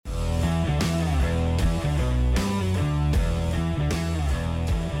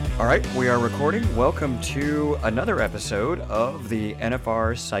All right, we are recording. Welcome to another episode of the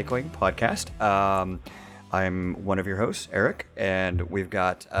NFR Cycling Podcast. I'm one of your hosts, Eric, and we've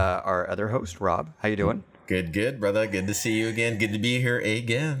got our other host, Rob. How you doing? Good, brother. Good to see you again. Good to be here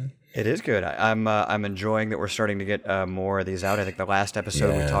again. It is good. I'm enjoying that we're starting to get more of these out. I think the last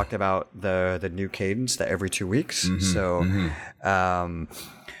episode we talked about the new cadence, the every 2 weeks.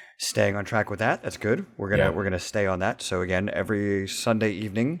 Staying on track with that. That's good. We're gonna stay on that. So again, every Sunday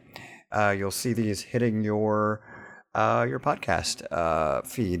evening, you'll see these hitting your podcast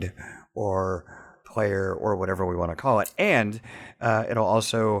feed or player or whatever we want to call it, and it'll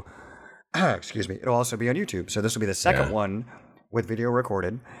also it'll also be on YouTube. So this will be the second one with video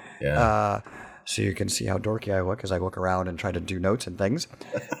recorded. Yeah. So you can see how dorky I look as I look around and try to do notes and things.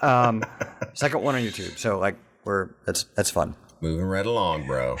 Second one on YouTube. So like that's fun. Moving right along,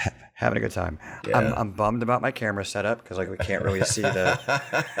 bro. Having a good time. Yeah. I'm bummed about my camera setup because like we can't really see the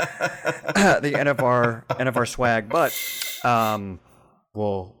the NFR swag, but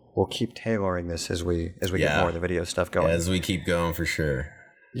we'll keep tailoring this as we get more of the video stuff going. As we keep going, for sure.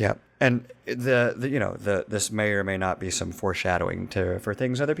 Yeah, and this may or may not be some foreshadowing for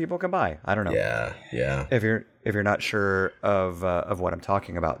things other people can buy. I don't know. Yeah. If you're not sure of what I'm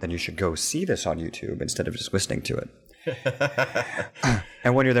talking about, then you should go see this on YouTube instead of just listening to it.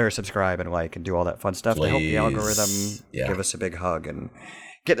 And when you're there, subscribe and like and do all that fun stuff to help the algorithm give us a big hug and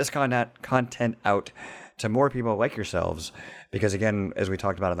get this content out to more people like yourselves. Because again, as we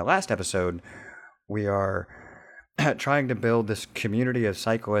talked about in the last episode, we are trying to build this community of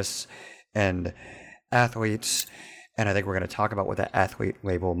cyclists and athletes. And I think we're going to talk about what that athlete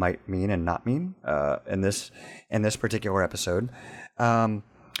label might mean and not mean in this particular episode. So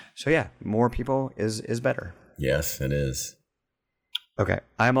yeah, more people is better. Yes, it is. Okay,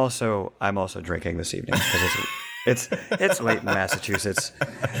 I'm also drinking this evening because it's late in Massachusetts.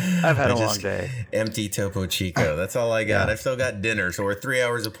 I've had a long day. Empty Topo Chico. That's all I got. I've still got dinner, so we're 3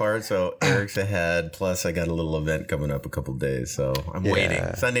 hours apart. So Eric's ahead. Plus, I got a little event coming up a couple days, so I'm waiting.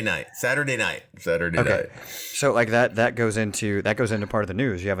 Saturday night. Okay, so like that goes into part of the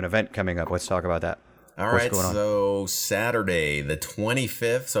news. You have an event coming up. Let's talk about that. All right, so Saturday, the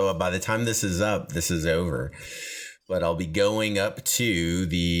 25th. So by the time this is up, this is over. But I'll be going up to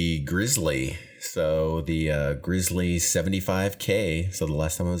the Grizzly. So the Grizzly 75K. So the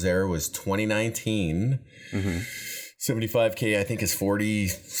last time I was there was 2019. 75K, I think, is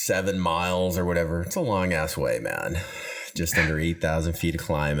 47 miles or whatever. It's a long ass way, man. Just under 8,000 feet of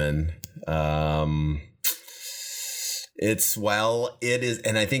climbing. It is,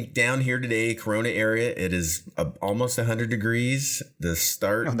 and I think down here today, Corona area, it is almost 100 degrees. The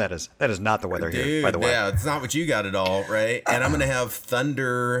start. Oh, that is not the weather here, by the way. Yeah, it's not what you got at all, right? And I'm going to have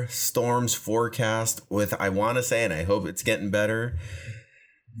thunderstorms forecast with, I want to say, and I hope it's getting better,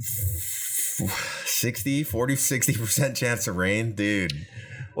 60% chance of rain, dude.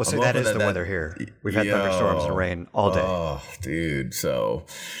 Well, see, that is the weather here. We've had thunderstorms and rain all day. Oh, dude. So...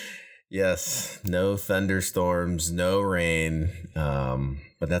 yes, no thunderstorms, no rain,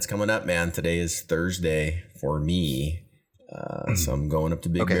 but that's coming up, man. Today is Thursday for me, so I'm going up to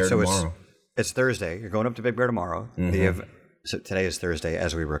Big Bear tomorrow. It's Thursday. You're going up to Big Bear tomorrow. So today is Thursday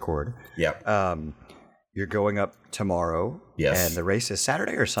as we record. Yep. You're going up tomorrow. Yes. And the race is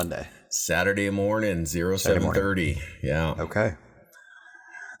Saturday or Sunday? Saturday morning, 07:30. Yeah. Okay.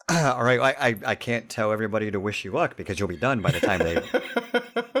 All right, I can't tell everybody to wish you luck because you'll be done by the time they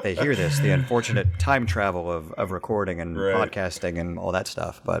hear this. The unfortunate time travel of recording and podcasting and all that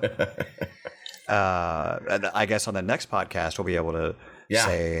stuff. But I guess on the next podcast we'll be able to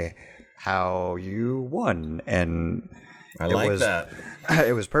say how you won. And I like that.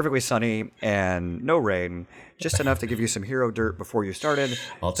 It was perfectly sunny and no rain, just enough to give you some hero dirt before you started.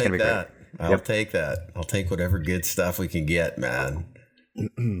 I'll take that. I'll take that. I'll take whatever good stuff we can get, man.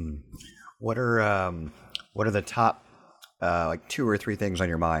 What are the top like 2 or 3 things on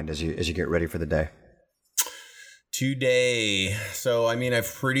your mind as you get ready for the day? Today, so I mean, I've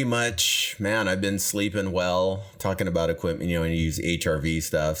been sleeping well. Talking about equipment, I use HRV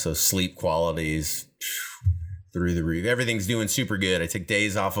stuff, so sleep qualities through the roof. Everything's doing super good. I took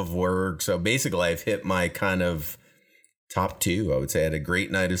days off of work, so basically I've hit my kind of top 2. I would say I had a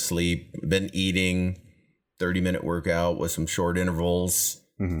great night of sleep. Been eating. 30-minute workout with some short intervals.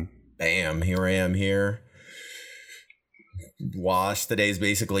 Bam, here I am here. Wash. Today's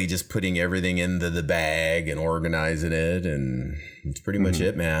basically just putting everything into the bag and organizing it. And it's pretty much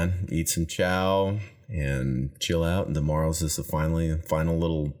it, man. Eat some chow and chill out. And tomorrow's just a final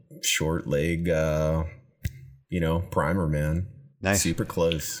little short leg, primer, man. Nice. Super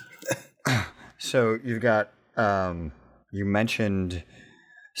close. So you've got, you mentioned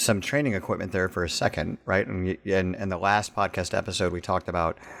some training equipment there for a second, right? And in the last podcast episode, we talked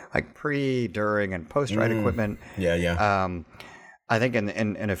about like pre, during, and post ride equipment. Yeah. I think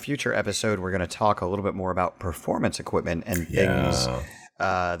in a future episode, we're going to talk a little bit more about performance equipment and things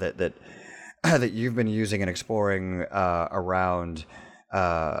that you've been using and exploring around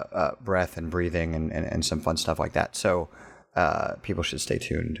breath and breathing and some fun stuff like that. So people should stay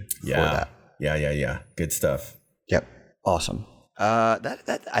tuned for that. Yeah. Good stuff. Yep. Awesome.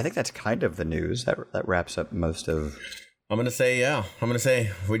 That I think that's kind of the news that wraps up most of. I'm gonna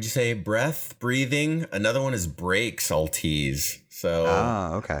say, would you say breath, breathing? Another one is brakes. I'll tease. So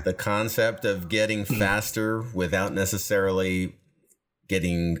okay. The concept of getting faster without necessarily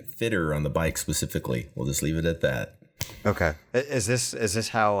getting fitter on the bike specifically. We'll just leave it at that. Okay. Is this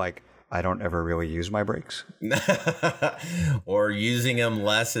how like I don't ever really use my brakes? Or using them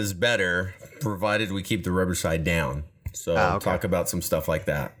less is better, provided we keep the rubber side down. So talk about some stuff like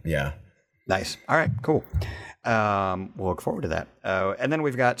that. Yeah. Nice. All right, cool. We'll look forward to that. And then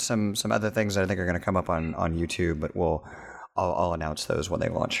we've got some other things that I think are going to come up on YouTube, but I'll announce those when they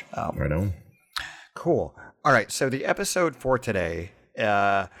launch. Right on. Cool. All right. So the episode for today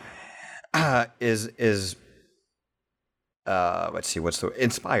is let's see, what's the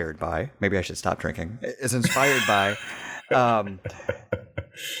inspired by? Maybe I should stop drinking. Is inspired by.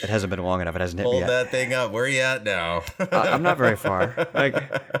 It hasn't been long enough. It hasn't hit me yet. Hold that thing up. Where are you at now? I'm not very far.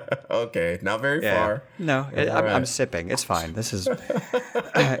 Okay, not very far. No, I'm sipping. It's fine. This is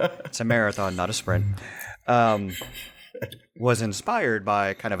it's a marathon, not a sprint. Was inspired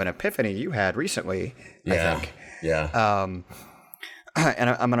by kind of an epiphany you had recently, I think. Yeah. And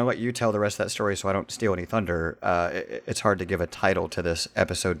I'm going to let you tell the rest of that story so I don't steal any thunder. It's hard to give a title to this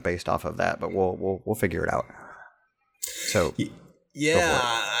episode based off of that, but we'll figure it out. So yeah,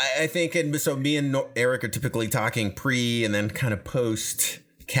 I think, and so me and Eric are typically talking pre and then kind of post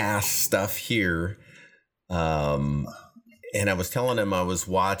cast stuff here. And I was telling him I was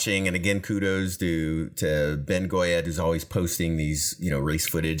watching, and again, kudos to Ben Goyette, who's always posting these, race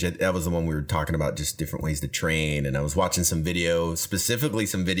footage. That was the one we were talking about, just different ways to train. And I was watching some video, specifically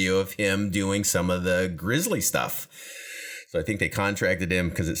some video of him doing some of the Grizzly stuff. So I think they contracted him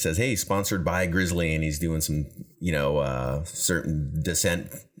because it says, hey, sponsored by Grizzly, and he's doing some, certain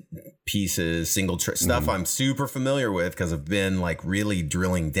descent pieces, single stuff I'm super familiar with because I've been like really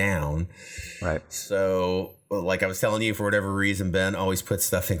drilling down. Right. So like I was telling you, for whatever reason, Ben always puts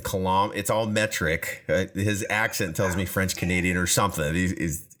stuff in it's all metric. His accent tells me French Canadian or something.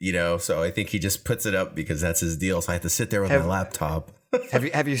 He's so I think he just puts it up because that's his deal. So I have to sit there with my laptop.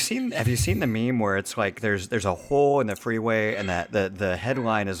 Have you seen the meme where it's like there's a hole in the freeway and that the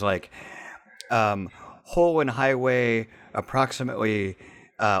headline is like hole in highway approximately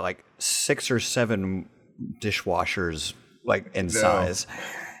like 6 or 7 dishwashers like in size.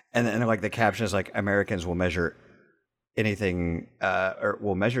 And then like the caption is like Americans will measure anything or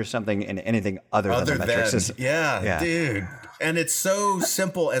will measure something in anything other than the metric system. Yeah, dude. And it's so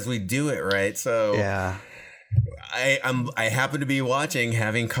simple as we do it, right? So yeah. I happen to be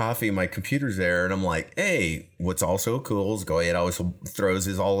having coffee. My computer's there, and I'm like, hey, what's also cool is Goyette always throws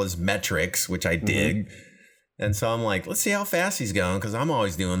all his metrics, which I dig. And so I'm like, let's see how fast he's going, because I'm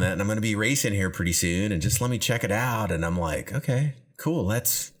always doing that, and I'm going to be racing here pretty soon, and just let me check it out. And I'm like, okay, cool.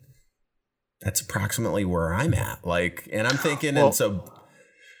 That's approximately where I'm at. Like, and I'm thinking, well, and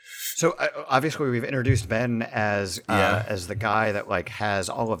so obviously we've introduced Ben as the guy that like has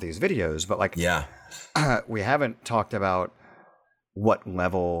all of these videos, but like we haven't talked about what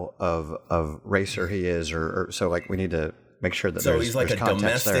level of racer he is, or so like we need to make sure that he's like a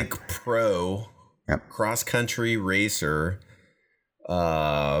domestic pro cross country racer,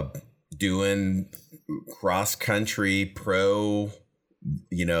 doing cross country pro,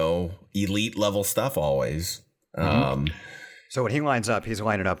 elite level stuff always. So when he lines up, he's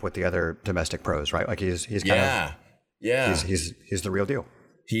lining up with the other domestic pros, right? Like he's kind of he's the real deal.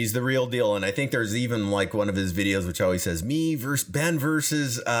 He's the real deal. And I think there's even like one of his videos which always says me versus Ben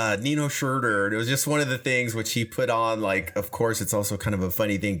versus Nino Schurter. And it was just one of the things which he put on. Like, of course, it's also kind of a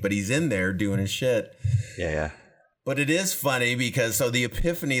funny thing, but he's in there doing his shit. Yeah. But it is funny because the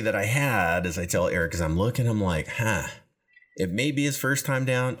epiphany that I had, as I tell Eric, is I'm looking, I'm like, it may be his first time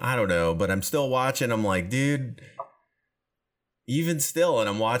down. I don't know, but I'm still watching. I'm like, dude, even still. And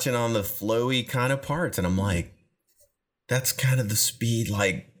I'm watching on the flowy kind of parts. And I'm like, that's kind of the speed.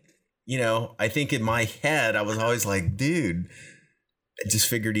 Like, I think in my head, I was always like, dude, I just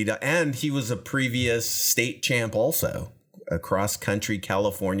figured and he was a previous state champ also. A cross country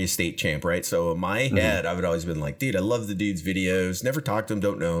California state champ, right? So in my head, I would always been like, dude, I love the dude's videos. Never talked to him,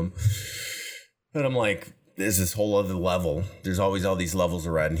 don't know him. And I'm like, there's this whole other level. There's always all these levels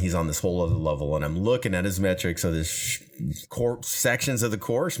of Ride, and he's on this whole other level. And I'm looking at his metrics of this sections of the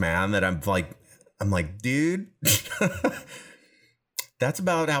course, man, that I'm like, dude, that's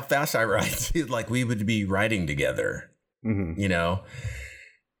about how fast I ride. Like we would be riding together, you know?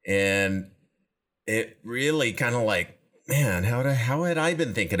 And it really kind of like, man, how had I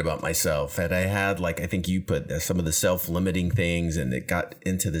been thinking about myself? Had I had, like, I think you put some of the self-limiting things, and it got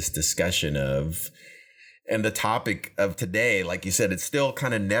into this discussion of, and the topic of today, like you said, it's still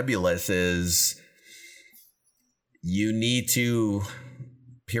kind of nebulous, is you need to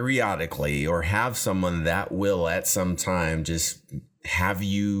periodically, or have someone that will at some time just have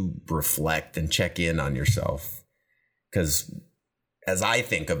you reflect and check in on yourself. Because as I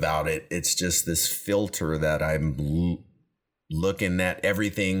think about it, it's just this filter that I'm looking at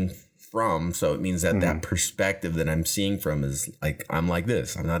everything from. So it means that that perspective that I'm seeing from is like, I'm like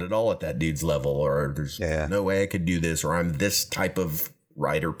this. I'm not at all at that dude's level, or there's no way I could do this, or I'm this type of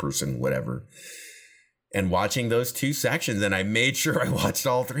rider person, whatever. And watching those 2 sections, and I made sure I watched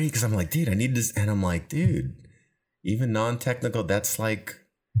all 3, because I'm like, dude, I need this. And I'm like, dude, even non-technical, that's like,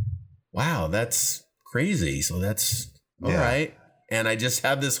 wow, that's crazy. So that's all right. And I just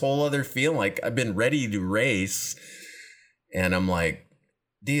have this whole other feeling, like I've been ready to race. And I'm like,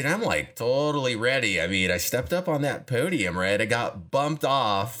 dude, I'm like totally ready. I mean, I stepped up on that podium, right? I got bumped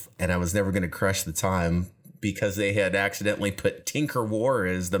off, and I was never going to crush the time, because they had accidentally put Tinker War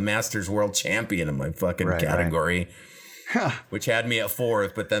as the Masters World Champion in my fucking category, which had me at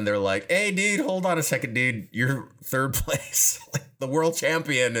 4th. But then they're like, hey, dude, hold on a second, dude. You're 3rd place. Like, the world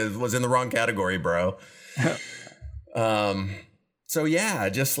champion was in the wrong category, bro. So yeah,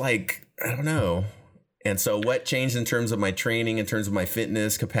 just like, I don't know. And so what changed in terms of my training, in terms of my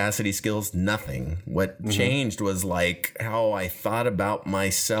fitness, capacity, skills? Nothing. What changed was like how I thought about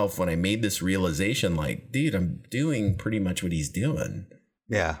myself when I made this realization, like, dude, I'm doing pretty much what he's doing.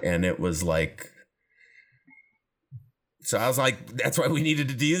 Yeah. And it was like, so I was like, that's why we needed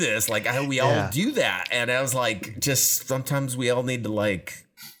to do this. Like, we all do that. And I was like, just sometimes we all need to, like,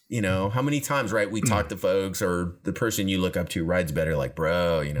 you know, how many times, right, we talk to folks, or the person you look up to rides better, like,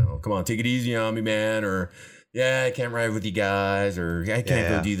 bro, you know, come on, take it easy on me, man. Or, yeah, I can't ride with you guys, or I can't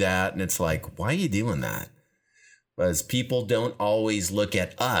go do that. And it's like, why are you doing that? Because people don't always look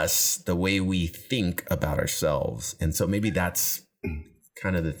at us the way we think about ourselves. And so maybe that's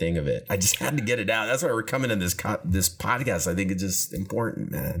kind of the thing of it. I just had to get it out. That's why we're coming in this podcast. I think it's just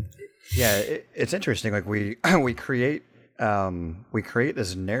important, man. Yeah, it's interesting. Like we create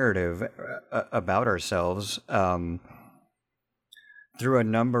this narrative about ourselves through a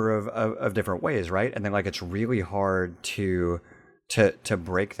number of different ways, right? And then like it's really hard to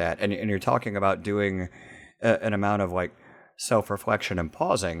break that. And you're talking about doing an amount of like self-reflection and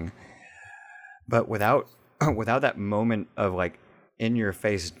pausing, but without that moment of like in your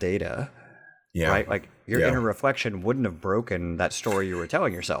face data, right? Like your inner reflection wouldn't have broken that story you were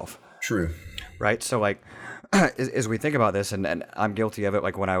telling yourself. True. Right. So like, as we think about this, and I'm guilty of it.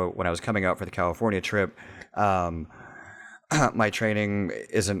 Like when I was coming out for the California trip, my training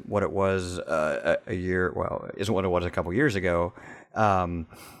isn't what it was isn't what it was a couple years ago.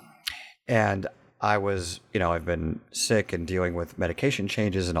 And I was, I've been sick and dealing with medication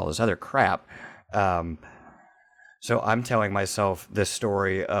changes and all this other crap. So I'm telling myself this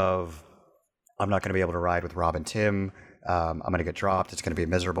story of, I'm not going to be able to ride with Rob and Tim. I'm going to get dropped. It's going to be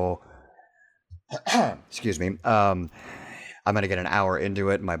miserable. Excuse me. I'm going to get an hour into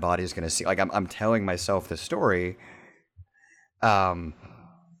it and my body's going to see, like, I'm telling myself this story. And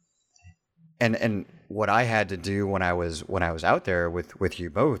what I had to do when I was out there with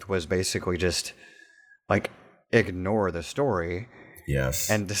you both was basically just like ignore the story. Yes.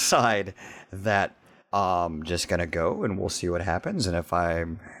 And decide that I'm just going to go and we'll see what happens. And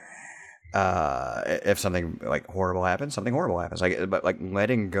if something like horrible happens, something horrible happens. But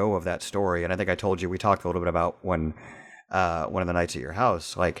letting go of that story. And I think I told you, we talked a little bit about when one of the nights at your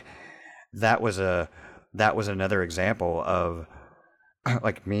house, like that was another example of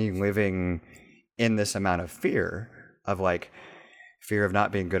like me living in this amount of fear of like fear of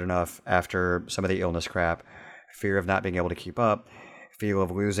not being good enough after some of the illness crap, fear of not being able to keep up, fear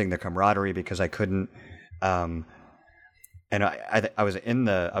of losing the camaraderie because I couldn't. And I was in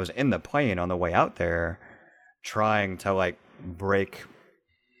the plane on the way out there, trying to like break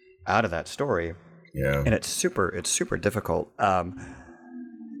out of that story. Yeah. And it's super difficult. And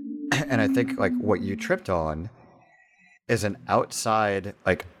I think like what you tripped on is an outside,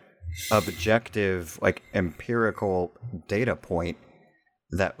 like objective, like empirical data point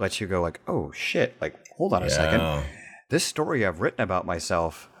that lets you go like, oh shit, like hold on a second. This story I've written about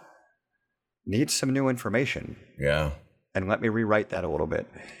myself needs some new information. Yeah. And let me rewrite that a little bit.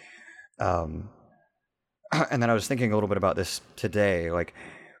 And then I was thinking a little bit about this today. Like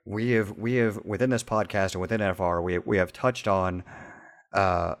we have within this podcast and within NFR, we have touched on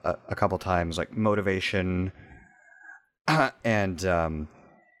a couple times like motivation, and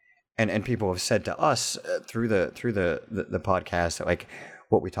people have said to us through the podcast that like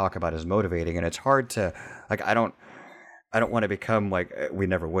what we talk about is motivating, and it's hard to like I don't want to become like, we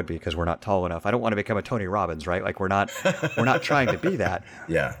never would be because we're not tall enough. I don't want to become a Tony Robbins, right? Like we're not trying to be that.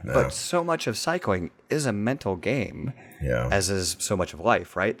 Yeah. No. But so much of cycling is a mental game. Yeah. As is so much of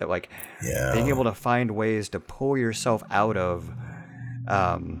life, right? That like being able to find ways to pull yourself out of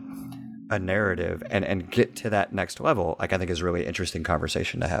a narrative and get to that next level, like I think is a really interesting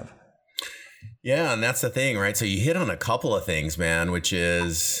conversation to have. Yeah, and that's the thing, right? So you hit on a couple of things, man, which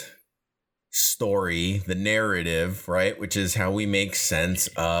is story, the narrative, right? Which is how we make sense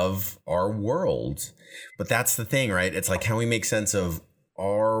of our world. But that's the thing, right? It's like how we make sense of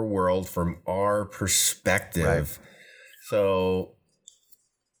our world from our perspective. Right. So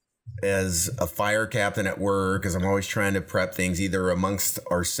as a fire captain at work, as I'm always trying to prep things either amongst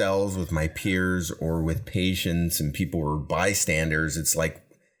ourselves with my peers or with patients and people or bystanders, it's like,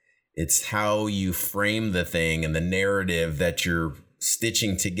 it's how you frame the thing and the narrative that you're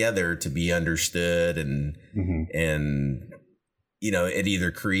stitching together to be understood, and you know, it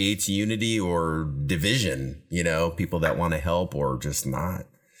either creates unity or division, you know, people that want to help or just not.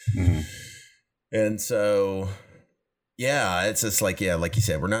 And so, yeah, it's just like, yeah, like you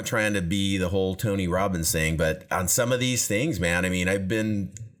said, we're not trying to be the whole Tony Robbins thing, but on some of these things, man, I mean, I've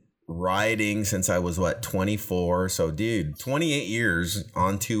been riding since I was 24. So dude, 28 years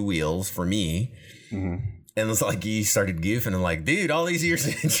on two wheels for me. And it's like you started goofing and like, dude, all these years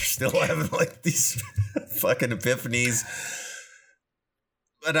you're still having like these fucking epiphanies.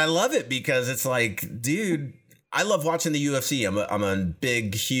 But I love it because it's like, dude, I love watching the UFC. I'm a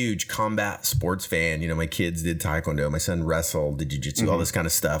big, huge combat sports fan. You know, my kids did taekwondo, my son wrestled, did jiu-jitsu, all this kind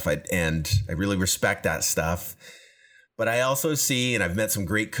of stuff. And I really respect that stuff. But I also see, and I've met some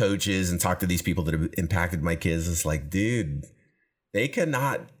great coaches and talked to these people that have impacted my kids. It's like, dude, they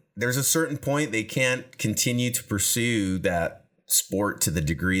cannot. There's a certain point they can't continue to pursue that sport to the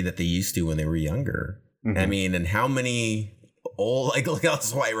degree that they used to when they were younger. I mean, and how many old, like look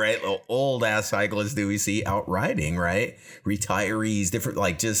that's why, right? Old ass cyclists do we see out riding, right? Retirees, different,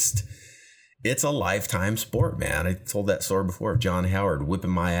 like just, it's a lifetime sport, man. I told that story before of John Howard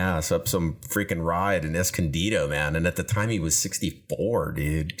whipping my ass up some freaking ride in Escondido, man. And at the time he was 64,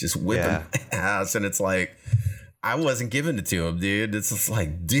 dude, just whipping my ass. And it's like, I wasn't giving it to him, dude. It's just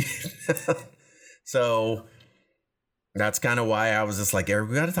like, dude. So that's kind of why I was just like, Eric,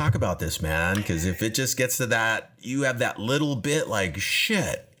 we got to talk about this, man. Because if it just gets to that, you have that little bit like,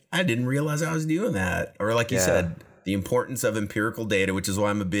 shit, I didn't realize I was doing that. Or like you said, the importance of empirical data, which is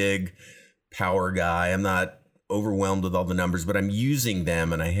why I'm a big power guy. I'm not overwhelmed with all the numbers, but I'm using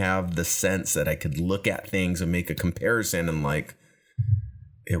them. And I have the sense that I could look at things and make a comparison and like,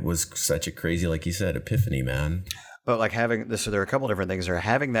 it was such a crazy, like you said, epiphany, man. But like having this, so there are a couple different things there.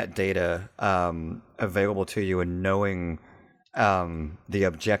 Having that data available to you and knowing the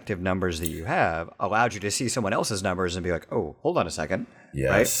objective numbers that you have allowed you to see someone else's numbers and be like, oh, hold on a second.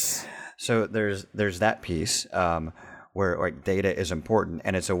 Yes. Right? So there's that piece where like data is important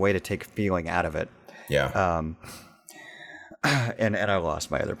and it's a way to take feeling out of it. Yeah. And I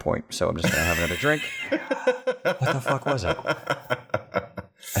lost my other point, so I'm just gonna have another drink. What the fuck was it?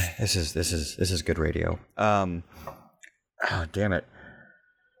 This is good radio. Oh, damn it.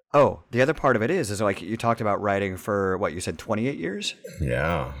 Oh, the other part of it is like you talked about writing for what you said, 28 years.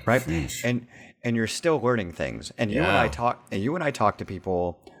 Yeah. Right. And you're still learning things. And you and I talk to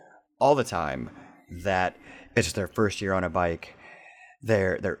people all the time that it's their first year on a bike.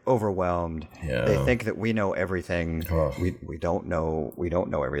 They're overwhelmed. Yeah. They think that we know everything. Oh. We don't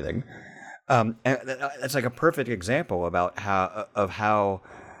know everything. And that's like a perfect example about how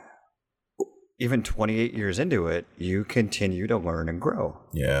even 28 years into it, you continue to learn and grow.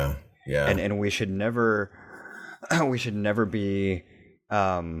 Yeah. Yeah. And we should never be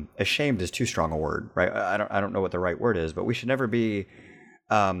ashamed is too strong a word, right? I don't know what the right word is, but we should never be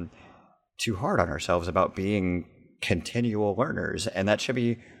too hard on ourselves about being continual learners, and that should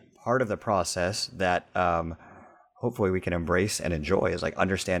be part of the process that hopefully we can embrace and enjoy, is like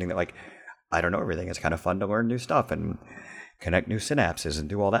understanding that like I don't know everything. It's kind of fun to learn new stuff and connect new synapses and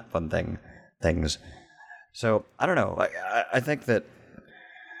do all that fun things. So I don't know. I think that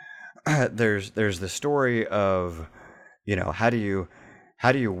there's the story of, you know, how do you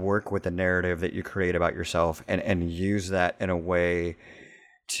work with the narrative that you create about yourself and use that in a way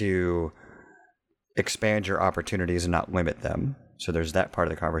to expand your opportunities and not limit them. So there's that part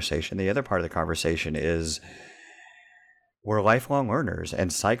of the conversation. The other part of the conversation is we're lifelong learners,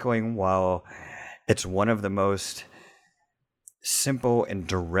 and cycling, while it's one of the most simple and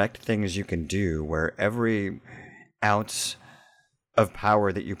direct things you can do, where every ounce of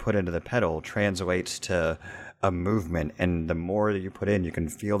power that you put into the pedal translates to a movement, and the more that you put in, you can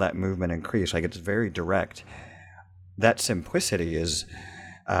feel that movement increase. Like, it's very direct. That simplicity is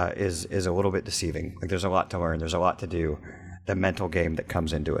a little bit deceiving. Like, there's a lot to learn. There's a lot to do. The mental game that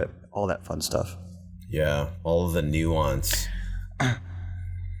comes into it, all that fun stuff. Yeah, all of the nuance.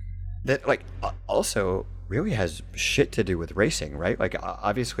 That, like, also really has shit to do with racing, right? Like,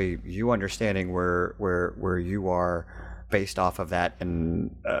 obviously, you understanding where you are based off of that,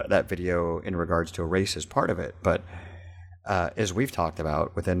 and that video in regards to a race is part of it. But as we've talked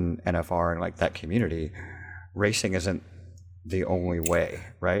about within NFR and like that community, racing isn't the only way,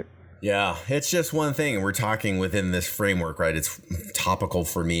 right? Yeah, it's just one thing, and we're talking within this framework, right? It's topical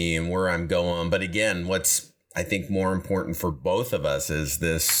for me and where I'm going. But again, what's I think more important for both of us is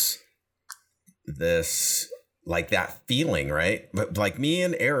this like that feeling, right? But like me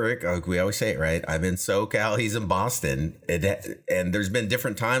and Eric, like we always say it, right? I'm in SoCal, he's in Boston, and there's been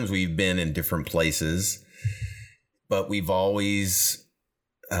different times we've been in different places, but we've always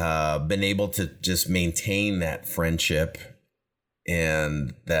been able to just maintain that friendship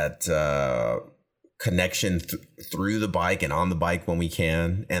and that connection through the bike and on the bike when we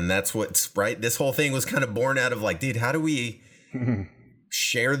can. And that's what's right. This whole thing was kind of born out of like, dude, how do we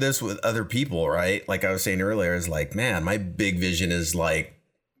share this with other people, right? Like I was saying earlier, is like, man, my big vision is like,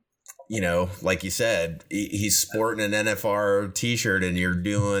 you know, like you said, he's sporting an NFR t-shirt and you're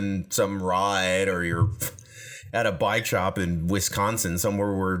doing some ride, or you're at a bike shop in Wisconsin,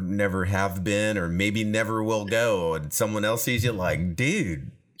 somewhere we never have been or maybe never will go, and someone else sees you like,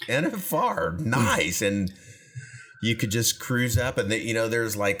 dude, NFR, nice. And you could just cruise up, and you know,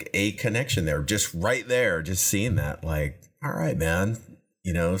 there's like a connection there, just right there, just seeing that, like, all right, man,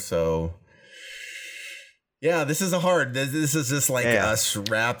 you know. So yeah, this is this is just like us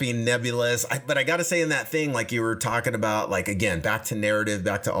rapping nebulous. But I got to say, in that thing, like you were talking about, like, again, back to narrative,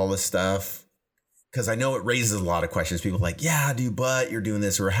 back to all this stuff, because I know it raises a lot of questions. People are like, yeah, but you're doing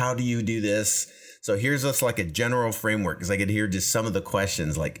this, or how do you do this? So here's just like a general framework, because I could hear just some of the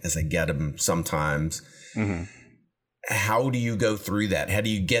questions, like as I get them sometimes. Mm-hmm. How do you go through that? How do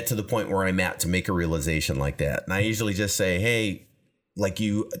you get to the point where I'm at to make a realization like that? And I usually just say, hey, like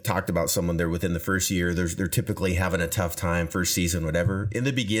you talked about someone there within the first year, they're typically having a tough time, first season, whatever. In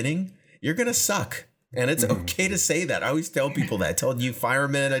the beginning, you're going to suck. And it's okay to say that. I always tell people that. I told you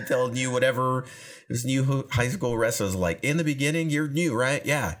firemen, I told you whatever. This new high school wrestlers, like, in the beginning, you're new, right?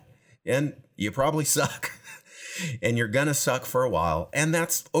 Yeah. And you probably suck. And you're going to suck for a while. And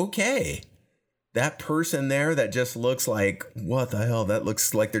that's okay. That person there that just looks like, what the hell? That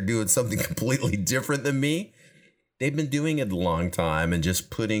looks like they're doing something completely different than me. They've been doing it a long time and just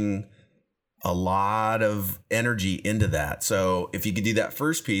putting a lot of energy into that. So if you could do that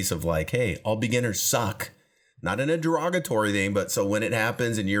first piece of like, hey, all beginners suck, not in a derogatory thing, but so when it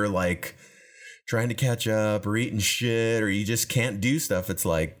happens and you're like trying to catch up or eating shit, or you just can't do stuff, it's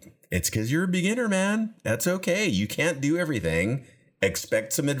like, it's because you're a beginner, man. That's okay. You can't do everything.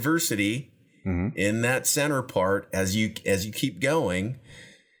 Expect some adversity in that center part as you keep going.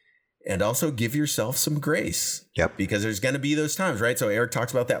 And also give yourself some grace. Yep. Because there's going to be those times, right? So Eric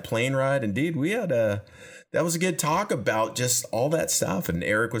talks about that plane ride. Indeed, we had that was a good talk about just all that stuff. And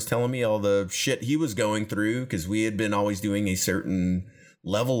Eric was telling me all the shit he was going through, because we had been always doing a certain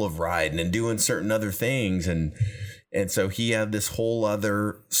level of riding and doing certain other things. And so he had this whole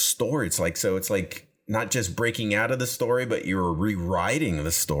other story. It's like not just breaking out of the story, but you were rewriting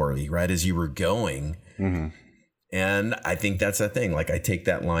the story, right, as you were going. Mm-hmm. And I think that's the thing. Like, I take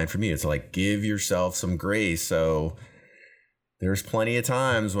that line from you. It's like, give yourself some grace. So there's plenty of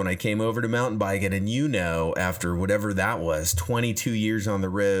times when I came over to mountain biking, and, you know, after whatever that was, 22 years on the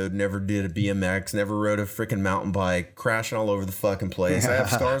road, never did a BMX, never rode a freaking mountain bike, crashing all over the fucking place. I have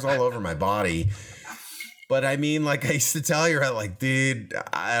scars all over my body. But I mean, like I used to tell you, right, like, dude,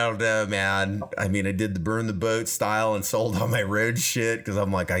 I don't know, man. I mean, I did the burn the boat style and sold all my road shit because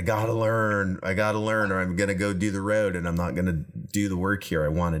I'm like, I gotta learn, or I'm gonna go do the road, and I'm not gonna do the work here I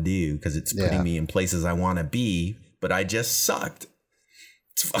want to do because it's putting me in places I want to be. But I just sucked.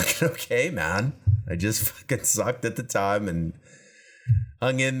 It's fucking okay, man. I just fucking sucked at the time and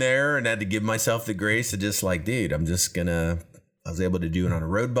hung in there and had to give myself the grace to just like, dude, I was able to do it on a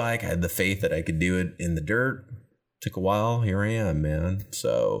road bike. I had the faith that I could do it in the dirt. Took a while. Here I am, man.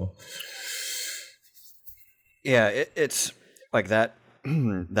 So, yeah, it's like that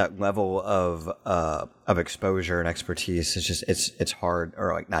that level of exposure and expertise is just it's hard,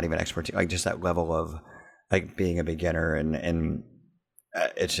 or like not even expertise, like just that level of like being a beginner and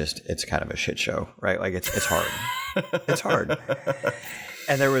it's kind of a shit show, right? Like it's hard. It's hard.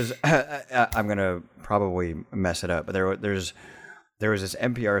 And there was I'm gonna probably mess it up, but there was this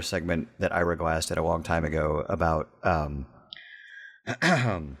NPR segment that Ira Glass did a long time ago about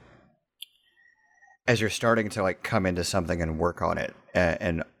as you're starting to like come into something and work on it,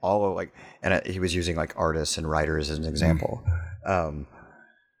 and all of like, and he was using like artists and writers as an example.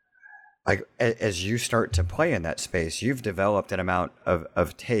 Like as you start to play in that space, you've developed an amount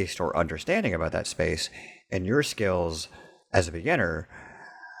of taste or understanding about that space, and your skills as a beginner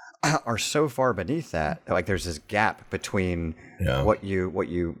are so far beneath that. Like there's this gap between what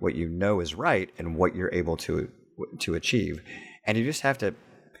you know is right and what you're able to achieve, and you just have to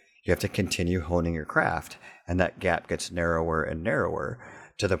continue honing your craft, and that gap gets narrower and narrower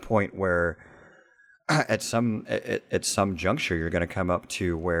to the point where at some juncture you're going to come up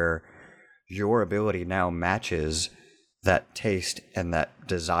to where your ability now matches that taste and that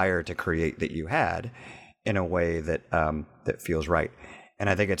desire to create that you had in a way that that feels right. And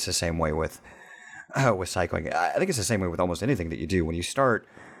I think it's the same way with cycling. I think it's the same way with almost anything that you do. When you start,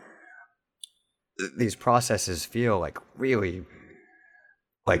 these processes feel like really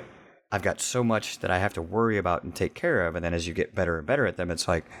like I've got so much that I have to worry about and take care of. And then as you get better and better at them, it's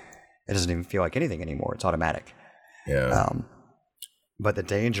like it doesn't even feel like anything anymore. It's automatic. Yeah. But the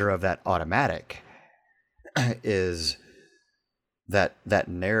danger of that automatic is that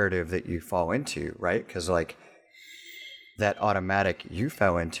narrative that you fall into, right? Because like that automatic you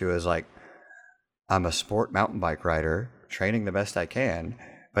fell into is like, I'm a sport mountain bike rider training the best I can,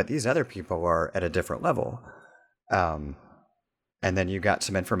 but these other people are at a different level. And then you got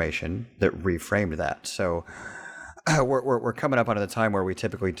some information that reframed that. So we're coming up on the time where we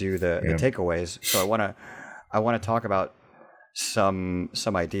typically do the takeaways. So I want to talk about some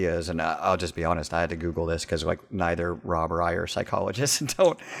ideas, and I'll just be honest, I had to Google this because like neither Rob or I are psychologists and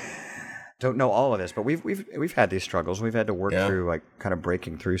don't know all of this, but we've had these struggles. We've had to work through like kind of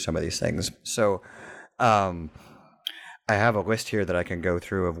breaking through some of these things. So I have a list here that I can go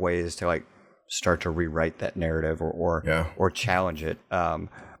through of ways to like start to rewrite that narrative or challenge it.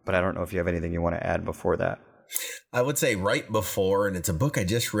 But I don't know if you have anything you want to add before that. I would say right before, and it's a book I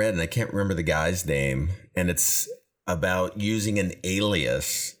just read and I can't remember the guy's name, and it's about using an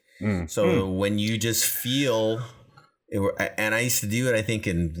alias. When you just feel, and I used to do it, I think,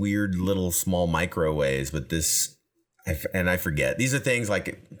 in weird little small micro ways, but I forget. These are things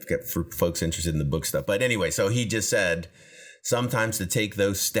like for folks interested in the book stuff. But anyway, so he just said, sometimes to take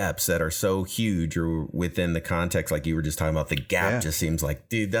those steps that are so huge or within the context, like you were just talking about, the gap just seems like,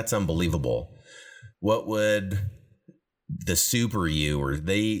 dude, that's unbelievable. What would the super you or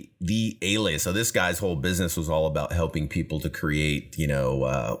the alias? So this guy's whole business was all about helping people to create,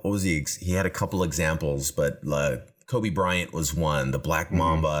 what was he had a couple examples, but Kobe Bryant was one, the Black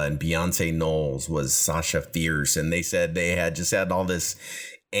Mamba, and Beyonce Knowles was Sasha Fierce. And they said they had all this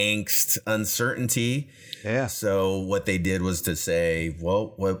angst, uncertainty. Yeah. So what they did was to say,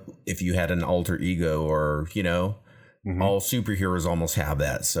 well, what if you had an alter ego, or, all superheroes almost have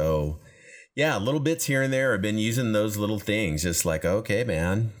that. So yeah, little bits here and there. I've been using those little things, just like, okay,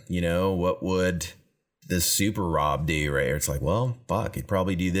 man, what would this super Rob do, right? It's like, well, fuck, he'd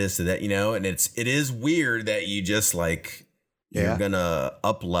probably do this or that, and it is weird that you just like, you're gonna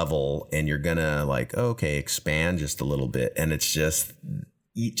up level and you're gonna like, okay, expand just a little bit. And it's just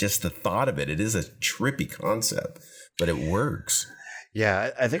the thought of it. It is a trippy concept, but it works. Yeah,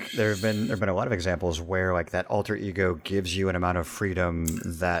 I think there have been a lot of examples where like that alter ego gives you an amount of freedom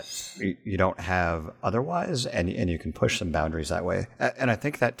that you don't have otherwise, and you can push some boundaries that way. And I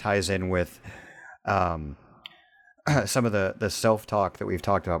think that ties in with some of the self-talk that we've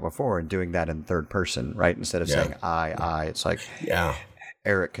talked about before, and doing that in third person, right? Instead of saying I, it's like,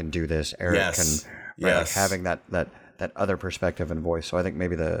 Eric can do this. Eric can, right? Like having that other perspective and voice. So I think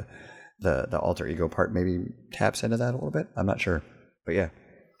maybe the alter ego part maybe taps into that a little bit. I'm not sure. But yeah,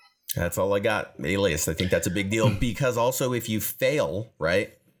 that's all I got. Alias. I think that's a big deal, because also if you fail,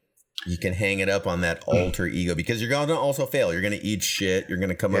 right, you can hang it up on that alter ego, because you're going to also fail. You're going to eat shit. You're going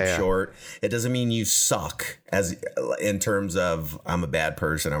to come up short. It doesn't mean you suck as in terms of I'm a bad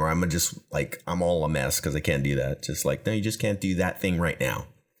person, or I'm just like, I'm all a mess because I can't do that. Just like, no, you just can't do that thing right now.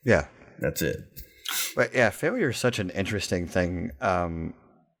 Yeah. That's it. But yeah, failure is such an interesting thing. And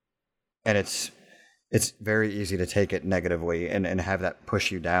it's very easy to take it negatively and have that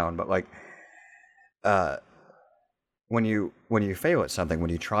push you down. But like, when you fail at something, when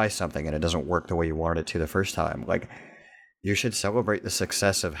you try something and it doesn't work the way you wanted it to the first time, like you should celebrate the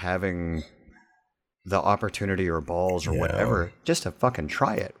success of having the opportunity or balls or whatever just to fucking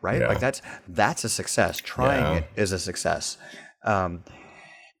try it, right? Like that's a success. Trying it is a success. And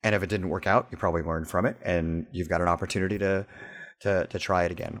if it didn't work out, you probably learned from it, and you've got an opportunity to try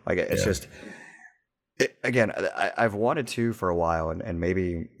it again. Like it's just, again, I've wanted to for a while, and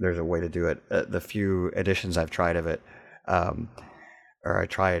maybe there's a way to do it. The few editions I've tried of it, or I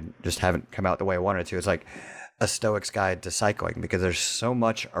tried, just haven't come out the way I wanted to. It's like a Stoic's guide to cycling, because there's so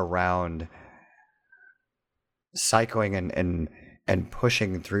much around cycling and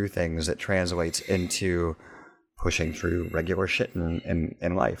pushing through things that translates into pushing through regular shit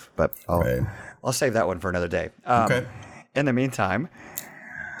in life. But I'll save that one for another day. Okay. In the meantime,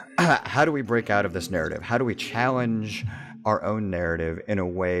 how do we break out of this narrative? How do we challenge our own narrative in a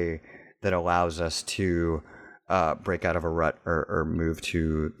way that allows us to break out of a rut or move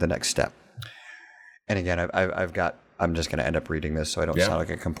to the next step? And again, I'm just going to end up reading this so I don't sound like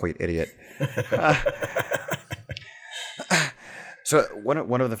a complete idiot. So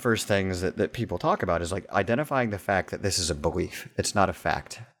one of the first things that people talk about is like identifying the fact that this is a belief. It's not a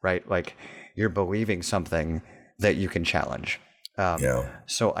fact, right? Like you're believing something that you can challenge.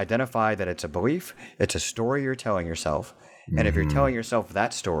 So identify that it's a belief. It's a story you're telling yourself. And if you're telling yourself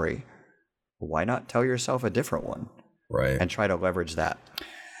that story, why not tell yourself a different one? Right. And try to leverage that.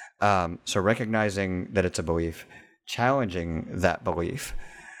 So recognizing that it's a belief, challenging that belief.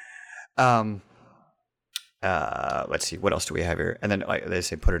 Let's see, what else do we have here? And then like they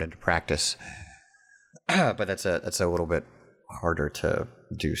say, put it into practice. But that's a little bit harder to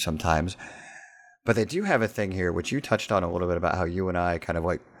do sometimes. But they do have a thing here, which you touched on a little bit about how you and I kind of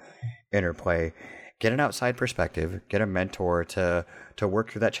like interplay. Get an outside perspective, get a mentor to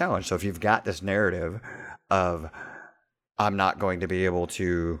work through that challenge. So if you've got this narrative of I'm not going to be able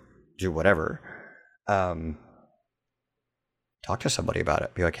to do whatever, talk to somebody about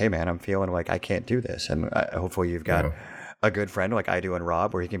it. Be like, hey man, I'm feeling like I can't do this. And hopefully you've got a good friend like I do and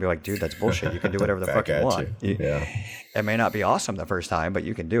Rob, where he can be like, dude, that's bullshit. You can do whatever the fuck you want. It may not be awesome the first time, but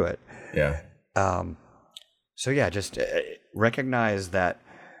you can do it. Yeah. So yeah, just recognize that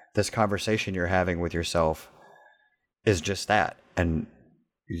this conversation you're having with yourself is just that. And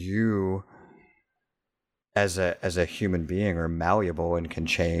you as a human being are malleable and can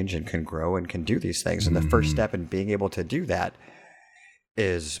change and can grow and can do these things. And the first step in being able to do that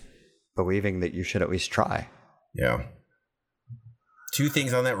is believing that you should at least try. Yeah. Two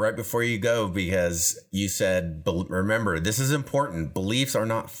things on that right before you go, because you said, remember, this is important. Beliefs are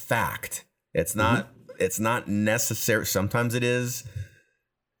not fact. It's not necessary. Sometimes it is,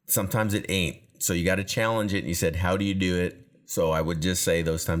 sometimes it ain't. So you got to challenge it. And you said, how do you do it? So I would just say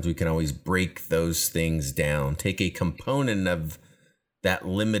those times we can always break those things down. Take a component of that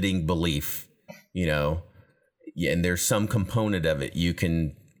limiting belief, and there's some component of it you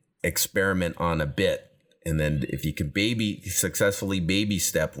can experiment on a bit. And then if you can successfully baby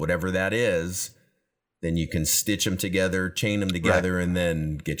step whatever that is, then you can stitch them together, chain them together, and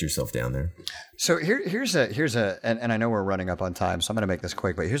then get yourself down there. So here's and I know we're running up on time, so I'm going to make this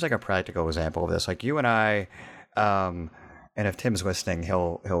quick, but here's like a practical example of this. Like you and I, and if Tim's listening,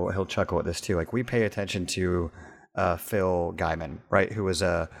 he'll chuckle at this too. Like we pay attention to Phil Gaiman, right? Who was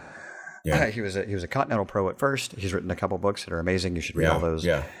he was a Continental Pro at first. He's written a couple books that are amazing. You should read all those.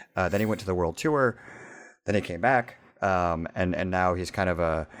 Yeah. Then he went to the World Tour. Then he came back, and now he's kind of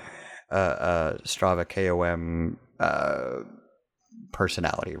a Strava KOM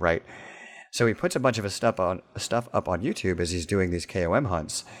personality, right? So he puts a bunch of his stuff up on YouTube as he's doing these KOM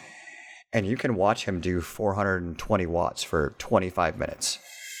hunts, and you can watch him do 420 watts for 25 minutes,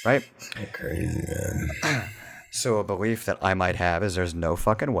 right? That's crazy, man. So a belief that I might have is there's no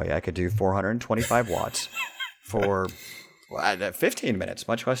fucking way I could do 425 watts for 15 minutes,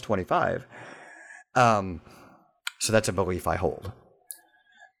 much less 25. So that's a belief I hold.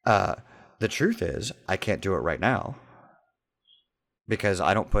 The truth is, I can't do it right now because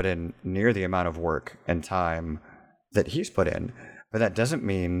I don't put in near the amount of work and time that he's put in. But that doesn't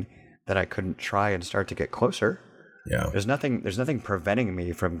mean that I couldn't try and start to get closer. Yeah. There's nothing preventing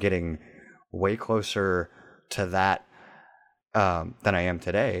me from getting way closer to that than I am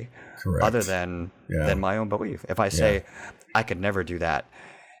today. Correct. Other than my own belief. If I say I could never do that,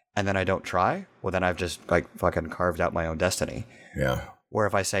 and then I don't try, well, then I've just like fucking carved out my own destiny. Yeah. Where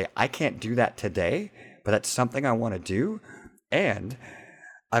if I say I can't do that today, but that's something I want to do, and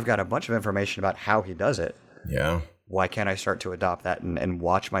I've got a bunch of information about how he does it. Yeah. Why can't I start to adopt that and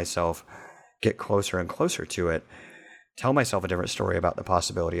watch myself get closer and closer to it, tell myself a different story about the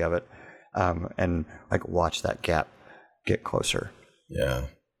possibility of it, and like watch that gap get closer. Yeah.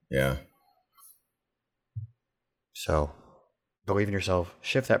 Yeah. So believe in yourself,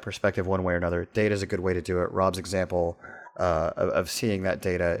 shift that perspective one way or another. Data is a good way to do it. Rob's example of seeing that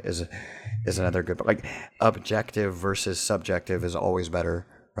data is another good, but like objective versus subjective is always better,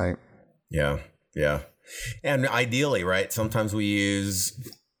 right? Yeah. And ideally, right, sometimes we use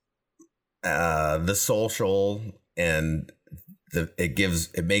the social, and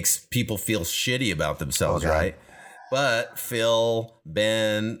it makes people feel shitty about themselves, right? But Phil,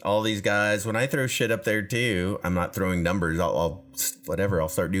 Ben, all these guys, when I throw shit up there too, I'm not throwing numbers. I'll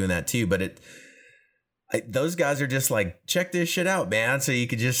start doing that too. But those guys are just like, check this shit out, man. So you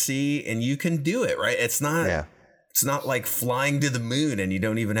can just see, and you can do it, right? It's not like flying to the moon and you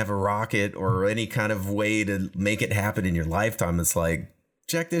don't even have a rocket or any kind of way to make it happen in your lifetime. It's like,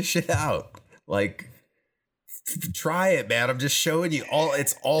 check this shit out. Like, try it, man. I'm just showing you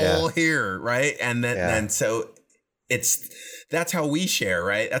it's all here, right? And then and so that's how we share,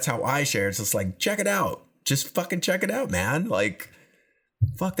 right? That's how I share. It's just like, check it out. Just fucking check it out, man. Like,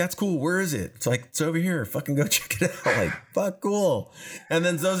 fuck, that's cool. Where is it? It's like, it's over here. Fucking go check it out. Like, fuck, cool. And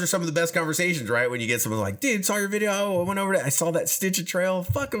then those are some of the best conversations, right? When you get someone like, dude, saw your video. Oh, I went over there. I saw that Stitcher trail.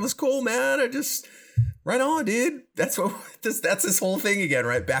 Fuck, it was cool, man. Right on, dude. That's this whole thing again,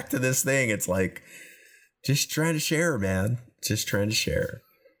 right? Back to this thing. It's like, just trying to share, man. Just trying to share.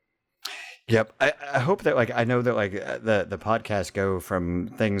 Yep. I hope that, like, I know that, like, the podcasts go from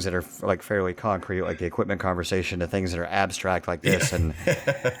things that are like fairly concrete, like the equipment conversation, to things that are abstract like this. And,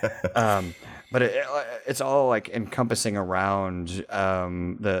 but it's all like encompassing around,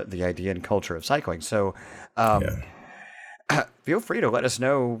 the idea and culture of cycling. So, feel free to let us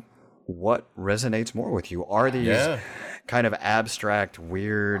know what resonates more with you. Are these kind of abstract,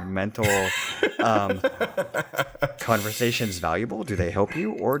 weird, mental conversations valuable? Do they help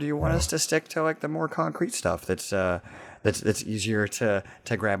you, or do you want us to stick to like the more concrete stuff that's easier to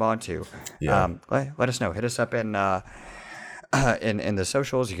grab onto? Let us know. Hit us up in the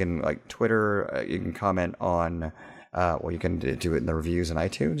socials. You can like Twitter. You can comment on. You can do it in the reviews in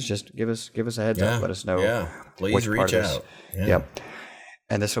iTunes. Just give us a heads up. Let us know. Yeah, please reach out. Yep.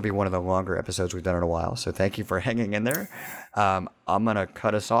 And this will be one of the longer episodes we've done in a while. So thank you for hanging in there. I'm going to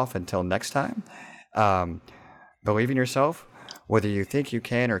cut us off until next time. Believe in yourself. Whether you think you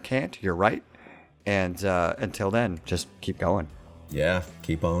can or can't, you're right. And until then, just keep going. Yeah,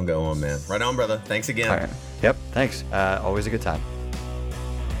 keep on going, man. Right on, brother. Thanks again. All right. Yep, thanks. Always a good time.